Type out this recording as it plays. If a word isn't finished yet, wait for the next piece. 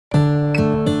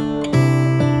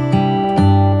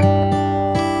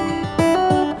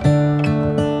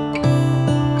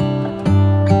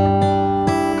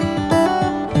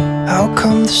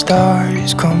the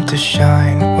stars come to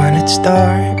shine when it's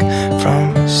dark?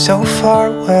 From so far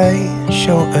away,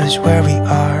 show us where we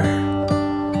are.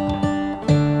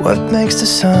 What makes the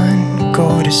sun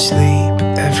go to sleep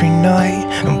every night?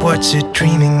 And what's it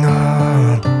dreaming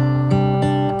of?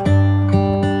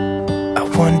 I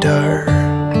wonder.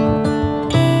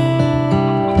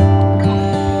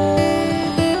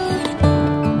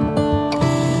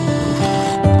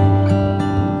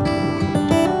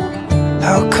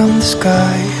 How come the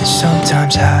sky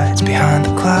sometimes hides behind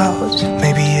the clouds?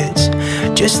 Maybe it's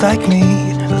just like me,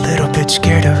 a little bit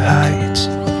scared of heights.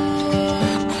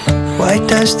 Why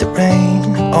does the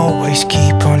rain always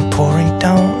keep on pouring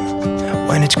down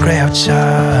when it's grey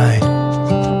outside?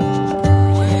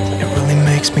 It really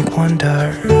makes me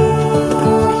wonder.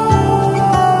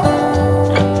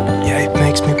 Yeah, it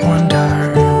makes me wonder.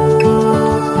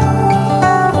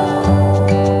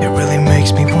 It really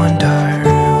makes me wonder.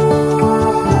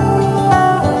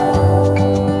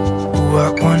 Ooh, I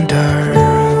wonder.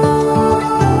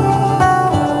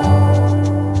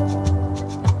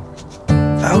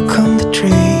 How come the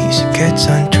trees gets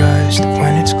undressed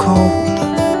when it's cold?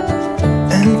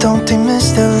 And don't they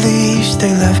miss the leaves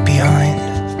they left behind?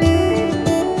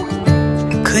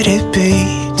 Could it be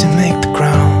to make the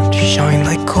ground shine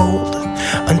like gold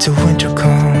until winter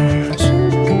comes?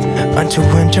 Until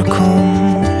winter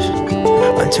comes.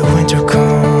 Until winter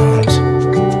comes.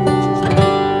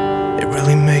 It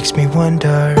really makes me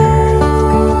wonder.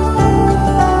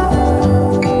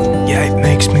 Yeah, it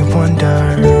makes me wonder.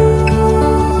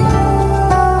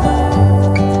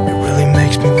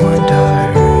 Makes me wonder.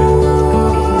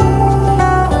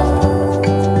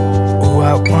 Oh,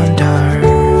 I wonder.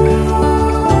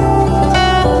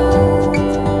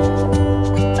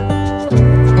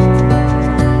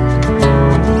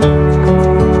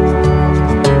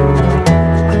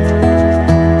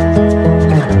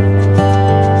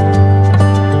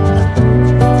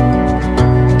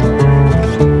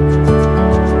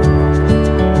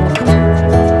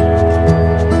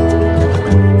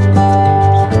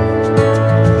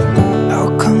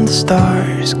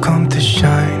 Stars come to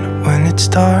shine when it's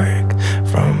dark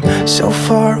from so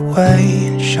far away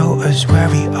and show us where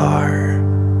we are.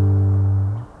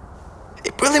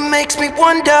 It really makes me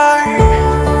wonder.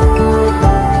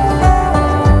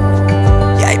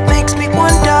 Yeah, it makes me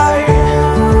wonder.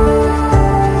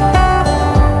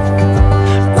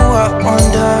 Ooh, I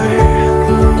wonder.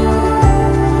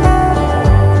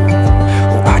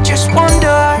 Ooh, I just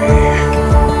wonder.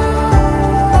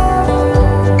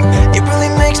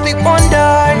 Makes me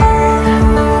wonder.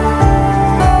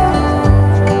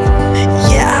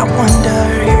 Yeah, I wonder.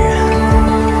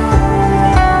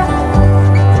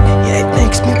 Yeah, it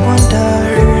makes me wonder.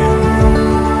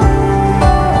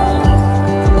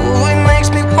 Ooh, it makes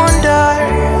me wonder.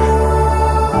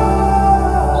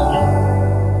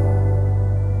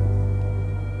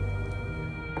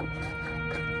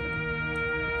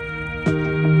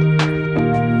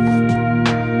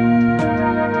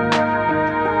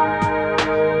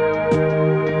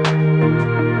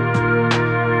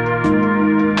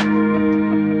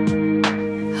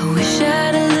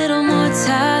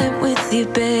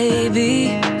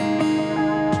 Baby,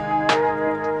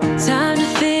 time to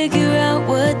figure out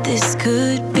what this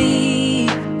could be.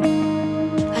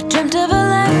 I dreamt of a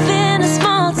life in a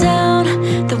small town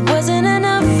that wasn't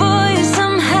enough for you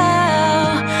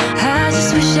somehow. I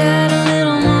just wish I had a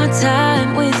little more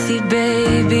time with you,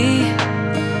 baby.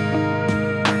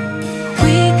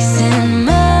 Weeks and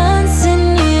months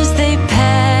and years they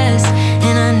passed,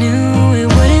 and I knew it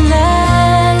wouldn't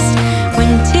last. When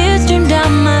tears streamed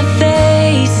down my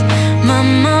face, my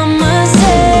mama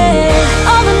said,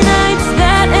 all the nights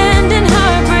that end in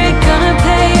heartbreak gonna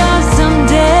pay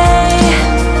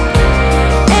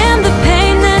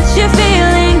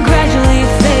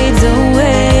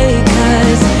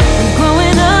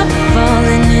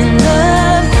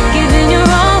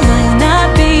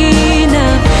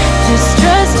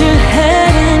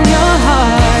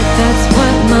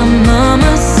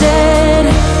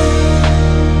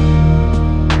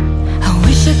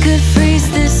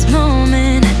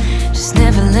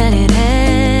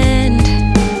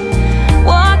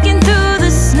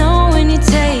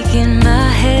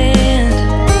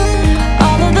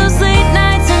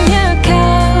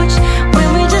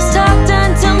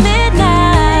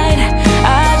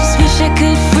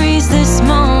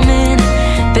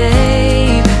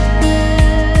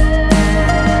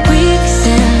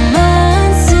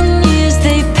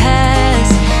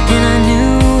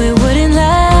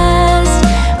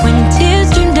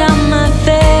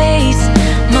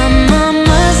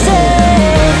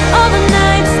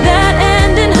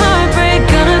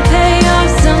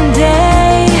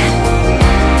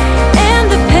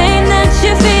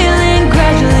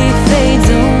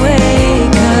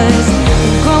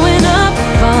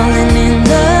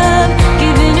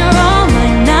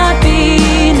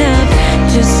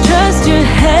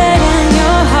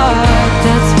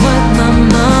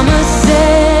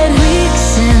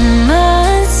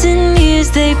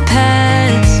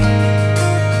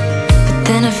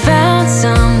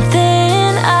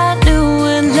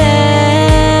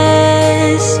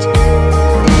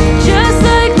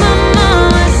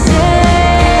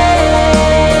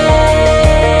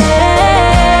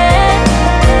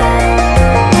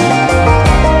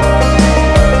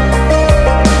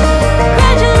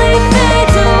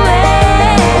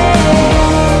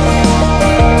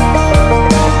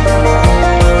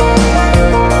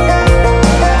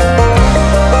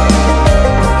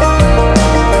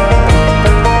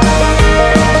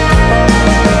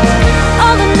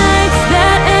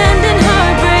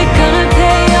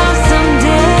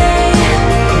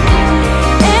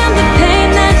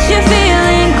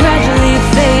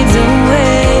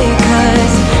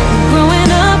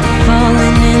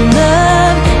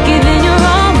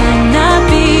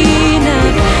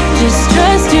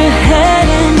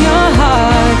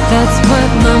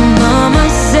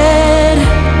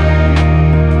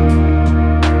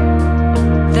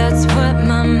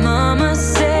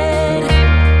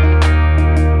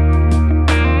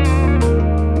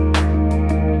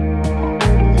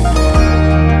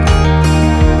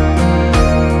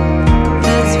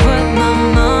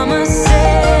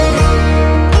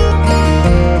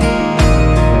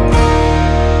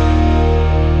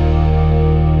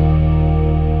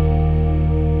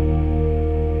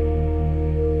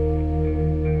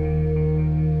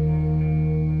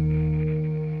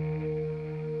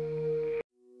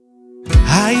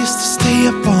I used to stay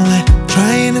up all night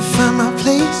trying to find my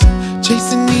place,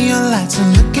 chasing neon lights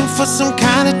and looking for some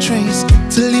kind of trace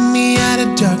to lead me out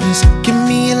of darkness. Give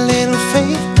me a little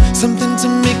faith, something to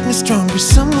make me stronger,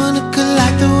 someone who could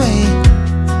light the way.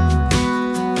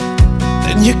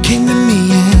 Then you came to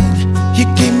me and you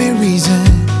gave me reason.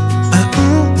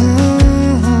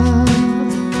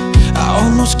 I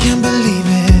almost can't believe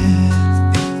it.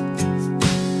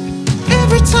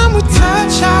 Every time we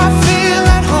touch, I feel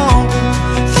at home.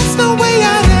 There's no way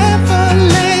I'd ever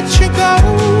let you go.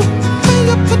 When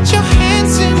you put your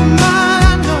hands in mine,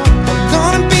 I know I'm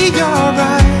gonna be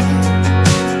alright.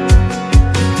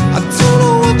 I don't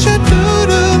know what you do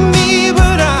to me,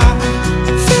 but I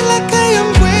feel like I am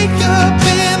way up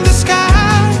in the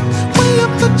sky. When you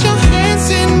put your hands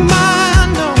in mine, I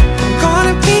know I'm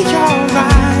gonna be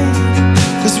alright.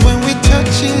 'Cause when we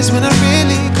touch is when I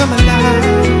really come alive.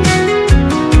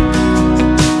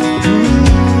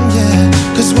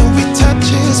 When we touch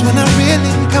is when I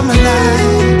really come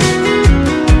alive.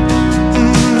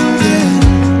 Yeah.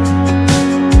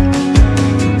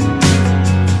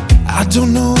 I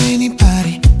don't know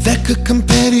anybody that could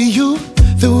compare to you.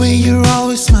 The way you're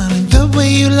always smiling, the way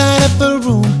you light up a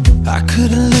room. I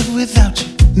couldn't live without you,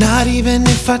 not even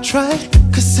if I tried.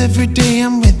 'Cause every day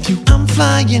I'm with you, I'm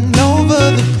flying over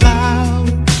the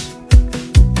clouds.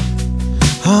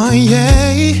 Oh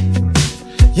yeah,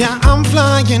 yeah, I'm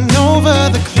flying over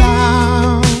the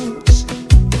clouds,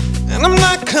 and I'm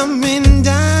not coming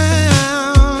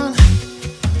down.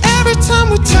 Every time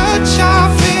we touch, I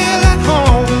feel at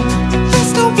home.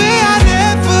 There's no way I'd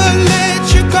ever let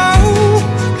you go.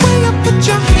 When you put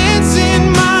your hands in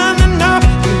mine, I know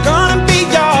I'm gonna be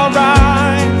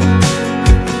alright.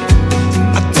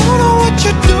 I don't know what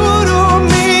you do to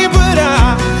me, but I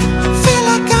feel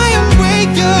like I am way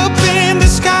up in the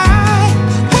sky.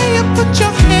 When you put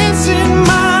your hands in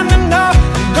mine, I know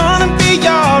I'm gonna be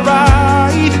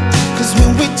alright. 'Cause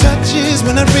when we touch is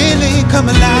when I really come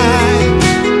alive.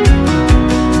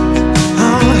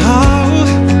 Oh,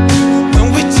 when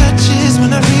we touch is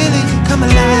when I really come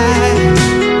alive.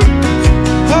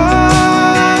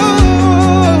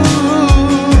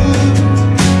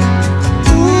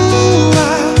 Ooh,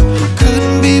 I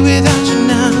couldn't be without you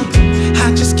now. I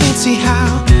just can't see how,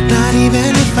 not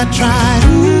even if I tried.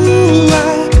 Ooh,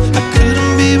 I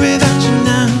couldn't be without you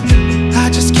now. I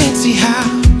just can't see how,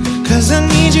 'cause I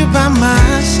need you by my